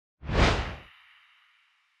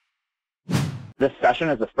This session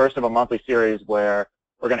is the first of a monthly series where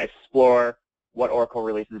we're going to explore what Oracle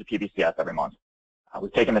releases to PBCS every month.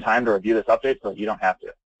 We've taken the time to review this update so that you don't have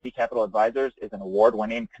to. eCapital Advisors is an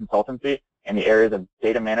award-winning consultancy in the areas of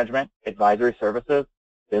data management, advisory services,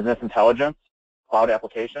 business intelligence, cloud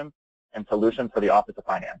applications, and solutions for the Office of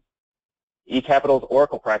Finance. eCapital's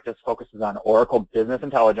Oracle practice focuses on Oracle Business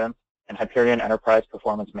Intelligence and Hyperion Enterprise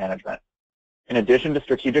Performance Management. In addition to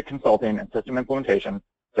strategic consulting and system implementation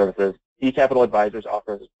services, eCapital Advisors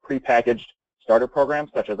offers prepackaged starter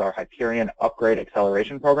programs such as our Hyperion Upgrade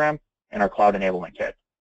Acceleration Program and our Cloud Enablement Kit.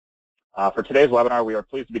 For today's webinar, we are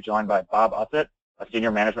pleased to be joined by Bob Ussett, a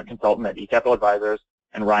Senior Management Consultant at eCapital Advisors,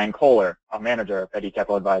 and Ryan Kohler, a Manager at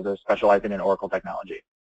eCapital Advisors specializing in Oracle technology.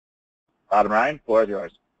 Bob and Ryan, the floor is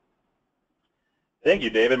yours. Thank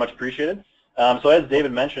you, David. Much appreciated. So as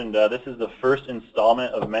David mentioned, this is the first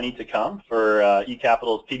installment of many to come for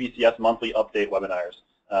eCapital's PBCS monthly update webinars.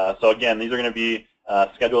 So again, these are going to be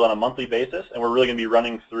scheduled on a monthly basis, and we're really going to be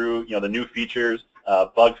running through the new features,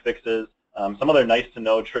 bug fixes, some other nice to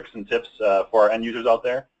know tricks and tips for our end users out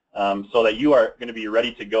there, so that you are going to be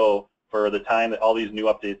ready to go for the time that all these new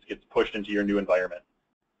updates get pushed into your new environment.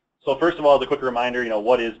 So first of all, as a quick reminder,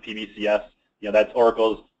 what is PBCS? That's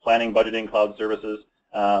Oracle's Planning, Budgeting, Cloud Services.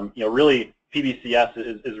 Really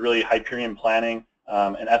PBCS is really Hyperion planning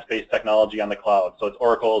and S-based technology on the cloud. So it's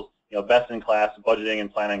Oracle's best-in-class budgeting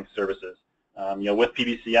and planning services. With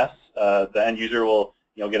PBCS, the end user will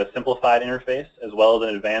get a simplified interface as well as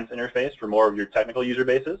an advanced interface for more of your technical user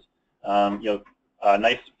bases.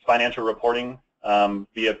 Nice financial reporting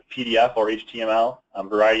via PDF or HTML,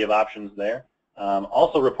 variety of options there.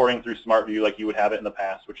 Also reporting through SmartView like you would have it in the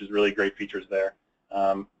past, which is really great features there.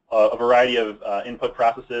 A variety of input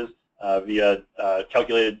processes via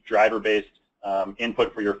calculated driver-based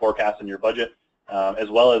input for your forecast and your budget, as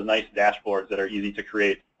well as nice dashboards that are easy to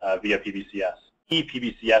create via PBCS.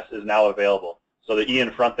 ePBCS is now available. So the E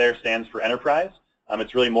in front there stands for enterprise.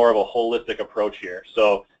 It's really more of a holistic approach here.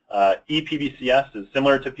 So ePBCS is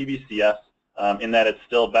similar to PBCS in that it's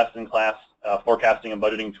still best-in-class forecasting and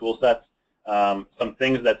budgeting tool sets. Some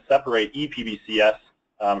things that separate ePBCS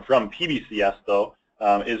from PBCS, though,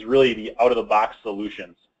 is really the out-of-the-box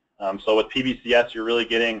solutions. So with PBCS, you're really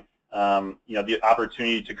getting the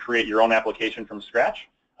opportunity to create your own application from scratch.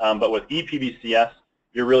 But with ePBCS,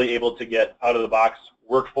 you're really able to get out-of-the-box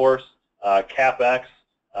workforce, CapEx,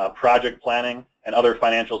 project planning, and other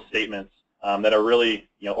financial statements that are really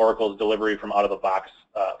Oracle's delivery from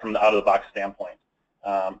from the out-of-the-box standpoint.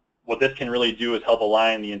 What this can really do is help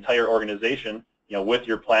align the entire organization with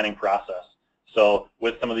your planning process. So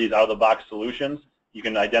with some of these out-of-the-box solutions, you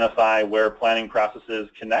can identify where planning processes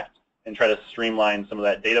connect and try to streamline some of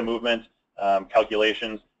that data movement,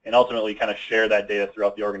 calculations, and ultimately kind of share that data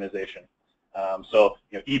throughout the organization. So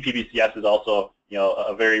ePBCS is also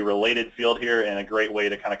a very related field here and a great way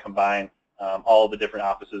to kind of combine all of the different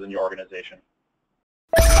offices in your organization.